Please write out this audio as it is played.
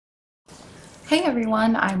Hey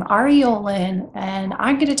everyone, I'm Aureolin, and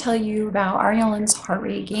I'm going to tell you about Aureolin's Heart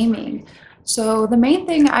Rate Gaming. So the main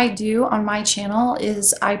thing I do on my channel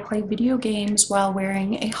is I play video games while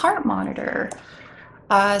wearing a heart monitor.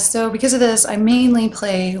 So because of this, I mainly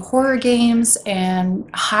play horror games and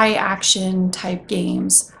high action type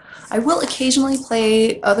games. I will occasionally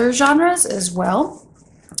play other genres as well.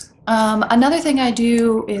 Another thing I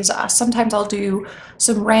do is sometimes I'll do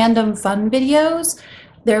some random fun videos.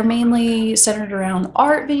 They're mainly centered around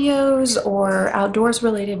art videos or outdoors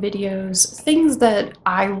related videos, things that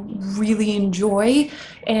I really enjoy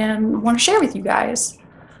and want to share with you guys.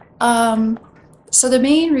 Um, so the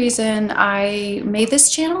main reason I made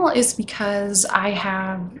this channel is because I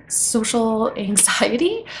have social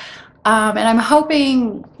anxiety. And I'm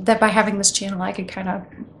hoping that by having this channel, I could kind of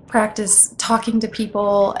practice talking to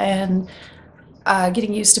people and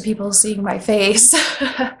getting used to people seeing my face.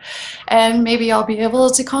 And maybe I'll be able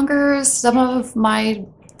to conquer some of my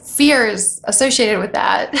fears associated with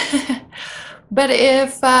that. But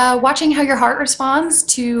if watching how your heart responds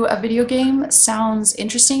to a video game sounds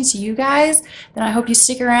interesting to you guys, then I hope you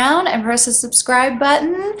stick around and press the subscribe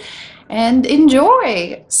button and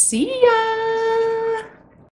enjoy. See ya!